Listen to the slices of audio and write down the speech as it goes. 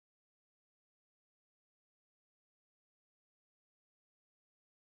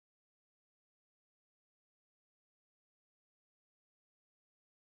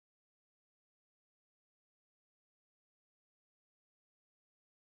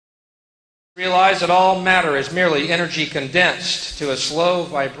Realize that all matter is merely energy condensed to a slow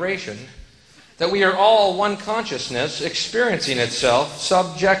vibration, that we are all one consciousness experiencing itself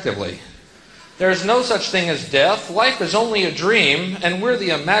subjectively. There is no such thing as death. Life is only a dream, and we're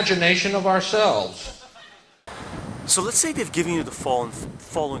the imagination of ourselves. So let's say they've given you the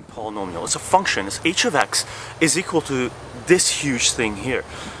following polynomial. It's a function. It's h of x is equal to this huge thing here.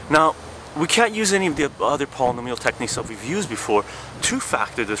 Now, we can't use any of the other polynomial techniques that we've used before to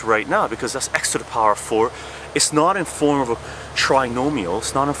factor this right now, because that's x to the power of 4. It's not in form of a trinomial.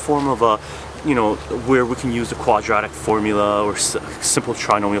 It's not in form of a, where we can use the quadratic formula or simple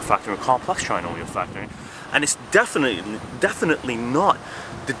trinomial factoring or complex trinomial factoring. And it's definitely not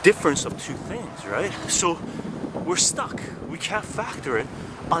the difference of two things, right? So we're stuck. We can't factor it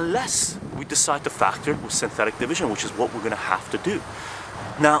unless we decide to factor it with synthetic division, which is what we're going to have to do.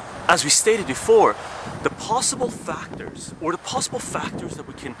 Now, as we stated before, the possible factors, or the possible factors that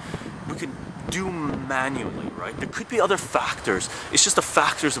we can do manually, right? There could be other factors. It's just the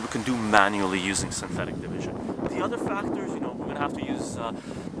factors that we can do manually using synthetic division. The other factors, we're going to have to use,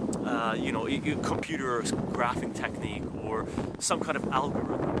 computer graphing technique or some kind of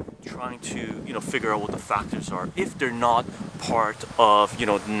algorithm trying to, figure out what the factors are if they're not part of,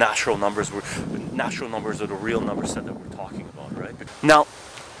 natural numbers. Natural numbers are the real number set that we're talking about, right? Now,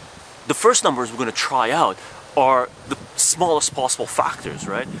 the first numbers we're going to try out are the smallest possible factors,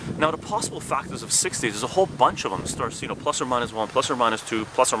 right? Now, the possible factors of 60, there's a whole bunch of them. It starts, plus or minus 1, plus or minus 2,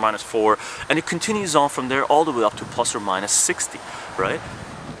 plus or minus 4, and it continues on from there all the way up to plus or minus 60, right?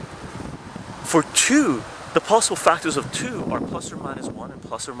 For 2, the possible factors of 2 are plus or minus 1 and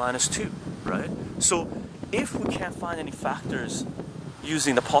plus or minus 2, right? So if we can't find any factors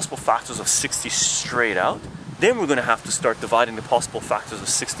using the possible factors of 60 straight out, then we're going to have to start dividing the possible factors of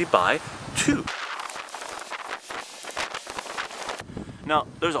 60 by 2. Now,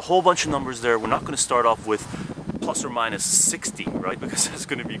 there's a whole bunch of numbers there. We're not going to start off with plus or minus 60, right? Because that's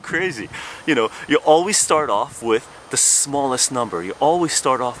going to be crazy. You always start off with the smallest number. You always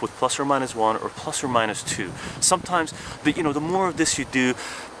start off with plus or minus 1 or plus or minus 2. Sometimes, the more of this you do,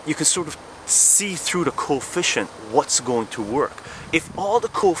 you can sort of see through the coefficient what's going to work. If all the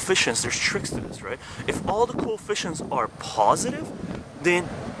coefficients, there's tricks to this, right? If all the coefficients are positive, then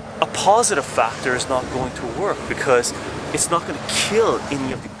a positive factor is not going to work because it's not going to kill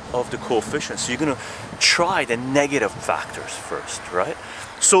any of the coefficients. So you're going to try the negative factors first, right?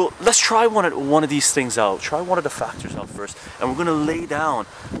 So let's try one of these things out. Try one of the factors out first, and we're going to lay down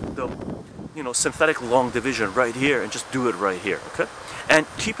the synthetic long division right here and just do it right here, okay? And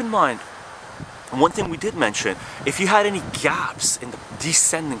keep in mind, one thing we did mention, if you had any gaps in the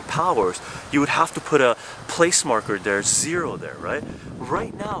descending powers, you would have to put a place marker there, 0 there, right?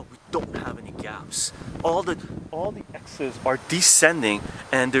 Right now, we don't have any gaps. All the x's are descending,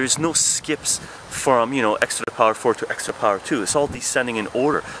 and there's no skips from, x to the power 4 to x to the power 2. It's all descending in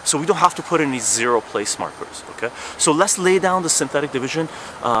order. So we don't have to put any 0 place markers, okay? So let's lay down the synthetic division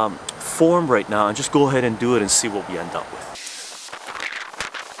form right now and just go ahead and do it and see what we end up with.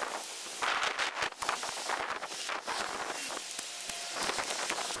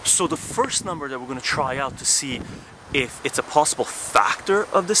 So the first number that we're going to try out to see if it's a possible factor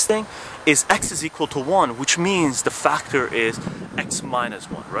of this thing is x is equal to 1, which means the factor is x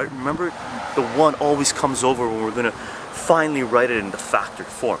minus 1, right? Remember, the 1 always comes over when we're going to finally write it in the factored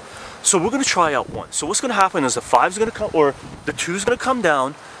form. So we're going to try out 1. So what's going to happen is the 5 is going to come, or the 2 is going to come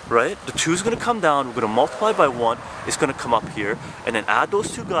down, right? The 2 is going to come down, we're going to multiply by 1, it's going to come up here, and then add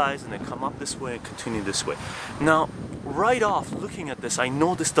those two guys, and then come up this way and continue this way. Now, right off, looking at this, I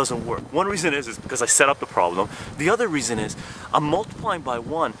know this doesn't work. One reason is because I set up the problem. The other reason is I'm multiplying by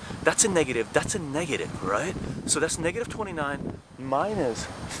 1. That's a negative, right? So that's negative 29 minus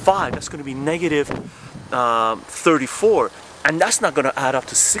 5. That's going to be negative 34. And that's not going to add up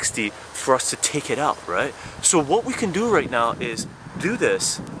to 60 for us to take it out, right? So what we can do right now is do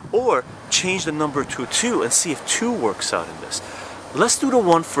this, or change the number to 2 and see if 2 works out in this. Let's do the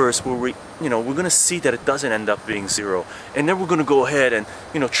 1 first, where we're going to see that it doesn't end up being 0, and then we're going to go ahead and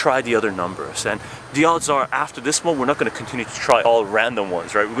try the other numbers. And the odds are, after this one, we're not going to continue to try all random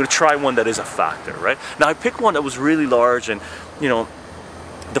ones, right? We're going to try one that is a factor, right? Now I picked one that was really large, and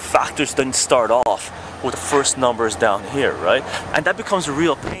the factors didn't start off with the first numbers down here, right? And that becomes a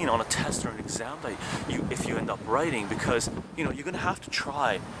real pain on a test or an exam that if you end up writing, because you're going to have to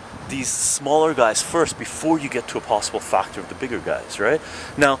try these smaller guys first before you get to a possible factor of the bigger guys, right?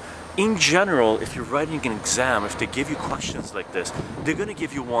 Now, in general, if you're writing an exam, if they give you questions like this, they're going to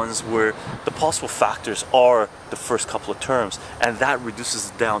give you ones where the possible factors are the first couple of terms, and that reduces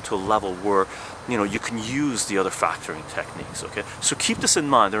it down to a level where, you know, you can use the other factoring techniques, okay? So keep this in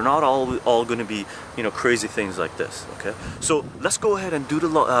mind. They're not all going to be, you know, crazy things like this, okay? So let's go ahead and do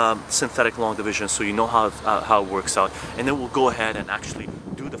the synthetic long division so you know how it works out, and then we'll go ahead and actually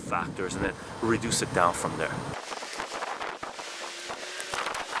do the factors and then reduce it down from there.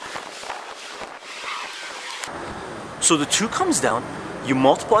 So the 2 comes down, you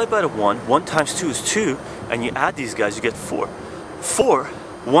multiply by the 1, 1 times 2 is 2, and you add these guys, you get 4. 4,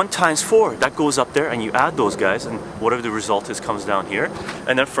 1 times 4, that goes up there, and you add those guys, and whatever the result is comes down here.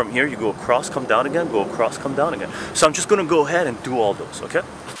 And then from here, you go across, come down again, go across, come down again. So I'm just going to go ahead and do all those, okay?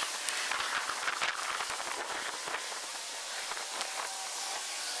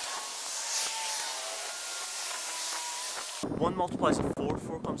 One multiplies to 4,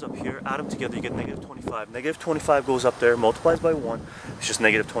 4 comes up here, add them together, you get negative 25. Negative 25 goes up there, multiplies by 1, it's just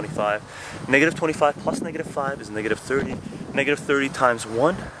negative 25. Negative 25 plus negative 5 is negative 30. Negative 30 times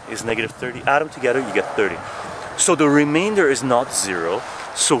 1 is negative 30. Add them together, you get 30. So the remainder is not 0,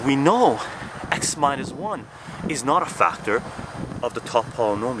 so we know x minus 1 is not a factor of the top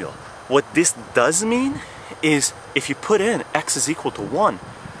polynomial. What this does mean is if you put in x is equal to 1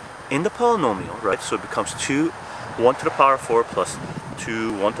 in the polynomial, right, so it becomes 2, 1 to the power of 4 plus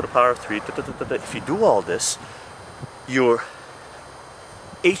 2, 1 to the power of 3, if you do all this, your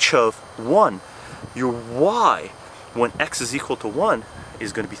h of 1, your y, when x is equal to 1,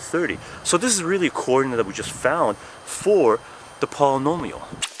 is going to be 30. So this is really a coordinate that we just found for the polynomial.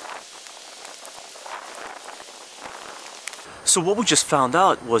 So what we just found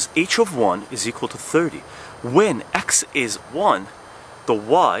out was h of 1 is equal to 30. When x is 1, the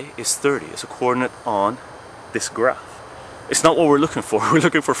y is 30. It's a coordinate on this graph. It's not what we're looking for. We're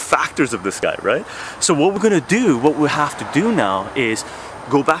looking for factors of this guy, right? So what we're going to do, what we have to do now is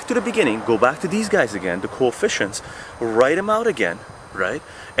go back to the beginning, go back to these guys again, the coefficients, write them out again, right?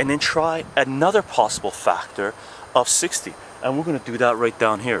 And then try another possible factor of 60. And we're going to do that right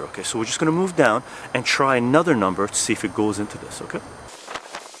down here, okay? So we're just going to move down and try another number to see if it goes into this, okay?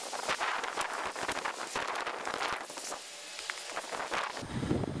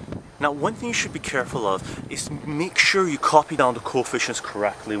 Now, one thing you should be careful of is make sure you copy down the coefficients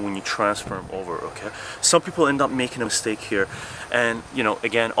correctly when you transfer them over, okay? Some people end up making a mistake here, and, you know,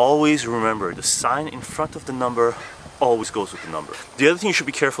 again, always remember the sign in front of the number always goes with the number. The other thing you should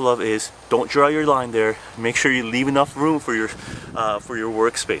be careful of is don't draw your line there. Make sure you leave enough room for your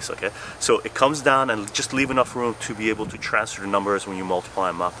workspace, okay? So it comes down, and just leave enough room to be able to transfer the numbers when you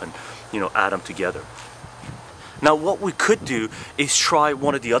multiply them up and, you know, add them together. Now what we could do is try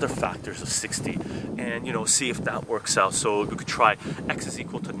one of the other factors of 60 and, you know, see if that works out. So we could try x is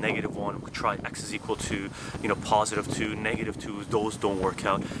equal to negative 1, we could try x is equal to, you know, positive 2, negative 2, those don't work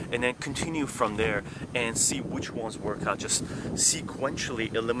out, and then continue from there and see which ones work out, just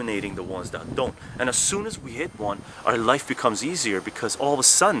sequentially eliminating the ones that don't. And as soon as we hit one, our life becomes easier because all of a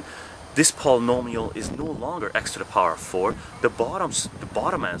sudden this polynomial is no longer x to the power of 4. The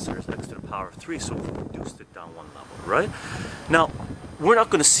bottom answer is x to the power of 3, so we reduced it down one level, right? Now, we're not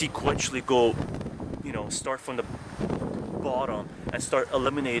going to sequentially go, you know, start from the bottom and start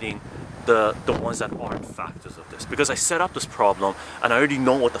eliminating the ones that aren't factors of this, because I set up this problem and I already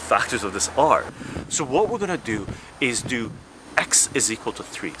know what the factors of this are. So what we're going to do is do x is equal to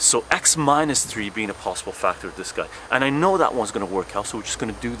 3. So x minus 3 being a possible factor of this guy. And I know that one's going to work out, so we're just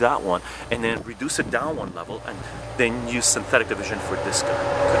going to do that one and then reduce it down one level and then use synthetic division for this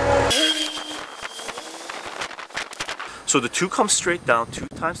guy. Okay. So the 2 comes straight down. 2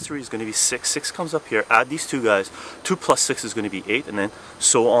 times 3 is going to be 6. 6 comes up here. Add these two guys. 2 plus 6 is going to be 8, and then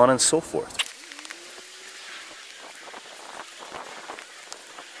so on and so forth.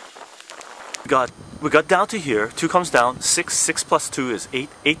 We got down to here. 2 comes down. 6. 6 plus 2 is 8.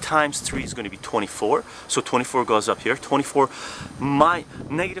 8 times 3 is going to be 24. So 24 goes up here. 24, my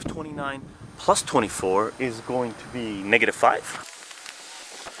negative 29 plus 24 is going to be negative 5.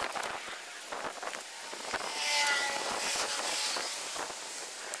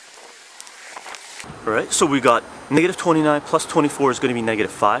 Alright, so we got negative 29 plus 24 is going to be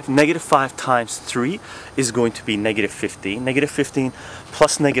negative 5. Negative 5 times 3 is going to be negative 15. Negative 15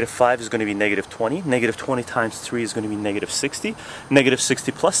 plus negative 5 is going to be negative 20. Negative 20 times 3 is going to be negative 60. Negative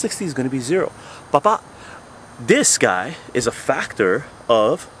 60 plus 60 is going to be 0. this guy is a factor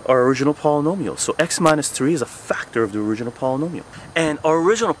of our original polynomial. So x minus 3 is a factor of the original polynomial. And our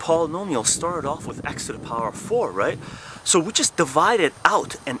original polynomial started off with x to the power of 4, right? So we just divided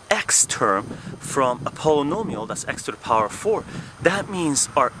out an x term from a polynomial that's x to the power of 4. That means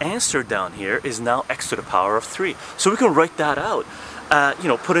our answer down here is now x to the power of 3. So we can write that out. You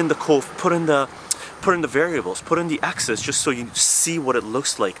know, put in the variables, put in the x's, just so you see what it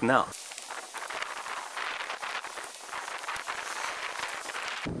looks like now.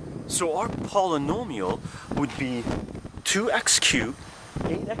 So our polynomial would be 2x cubed,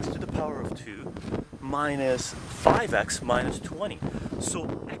 8x to the power of 2, minus 5x minus 20.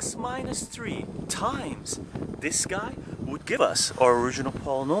 So x minus 3 times this guy would give us our original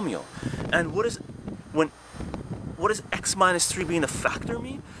polynomial. And what does x minus 3 being a factor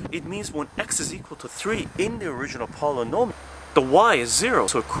mean? It means when x is equal to 3 in the original polynomial, the y is 0,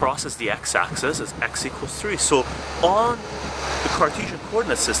 so it crosses the x-axis as x equals 3. So on the Cartesian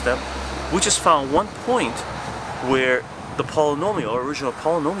coordinate system, we just found one point where the polynomial, our original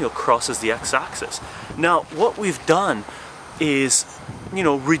polynomial, crosses the x-axis. Now, what we've done is, you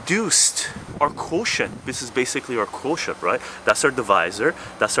know, reduced our quotient. This is basically our quotient, right? That's our divisor,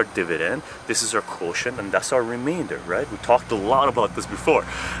 that's our dividend, this is our quotient, and that's our remainder, right? We talked a lot about this before.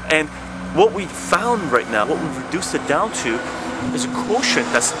 And what we found right now, what we've reduced it down to, is a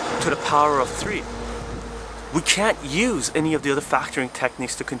quotient that's to the power of 3. We can't use any of the other factoring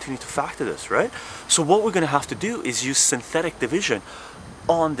techniques to continue to factor this, right? So what we're going to have to do is use synthetic division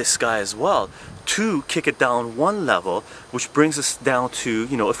on this guy as well to kick it down one level, which brings us down to,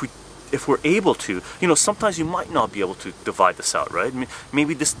 you know, if we're able to, you know, sometimes you might not be able to divide this out, right?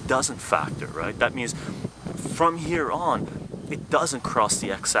 Maybe this doesn't factor, right? That means from here on, it doesn't cross the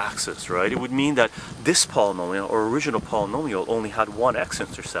x-axis, right? It would mean that this polynomial, or original polynomial, only had one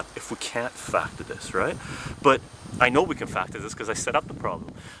x-intercept if we can't factor this, right? But I know we can factor this because I set up the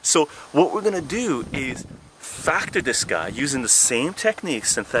problem. So what we're going to do is factor this guy using the same technique,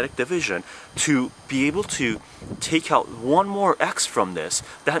 synthetic division, to be able to take out one more x from this.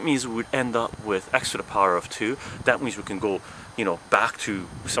 That means we would end up with x to the power of 2. That means we can go, you know, back to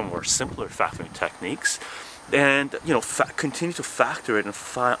some more simpler factoring techniques, and, you know, continue to factor it and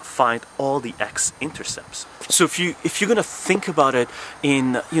find all the x-intercepts. So if you're going to think about it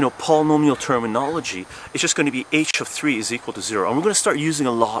in, you know, polynomial terminology, it's just going to be h of 3 is equal to 0. And we're going to start using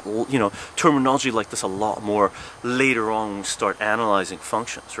a lot, you know, terminology like this a lot more later on when we start analyzing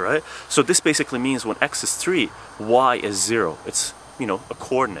functions, right? So this basically means when x is 3, y is 0. It's, you know, a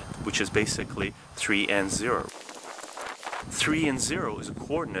coordinate, which is basically 3 and 0. 3 and 0 is a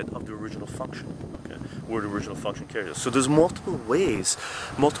coordinate of the original function, okay, where the original function carries us. So there's multiple ways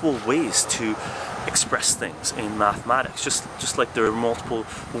to express things in mathematics, just like there are multiple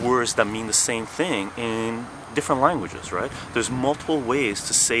words that mean the same thing in different languages, right? There's multiple ways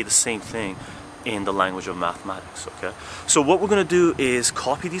to say the same thing in the language of mathematics, okay? So what we're going to do is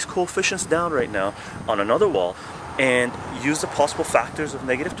copy these coefficients down right now on another wall and use the possible factors of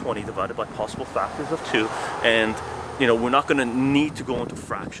negative 20 divided by possible factors of 2, and you know, we're not going to need to go into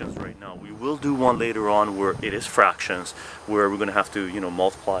fractions right now. We will do one later on where it is fractions, where we're going to have to, you know,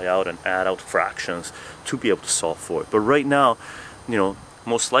 multiply out and add out fractions to be able to solve for it. But right now, you know,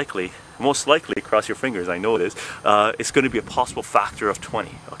 most likely, cross your fingers, I know it is, it's going to be a possible factor of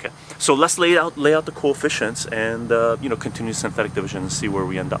 20, okay? So let's lay out the coefficients and, you know, continue synthetic division and see where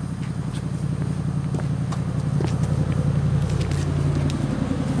we end up.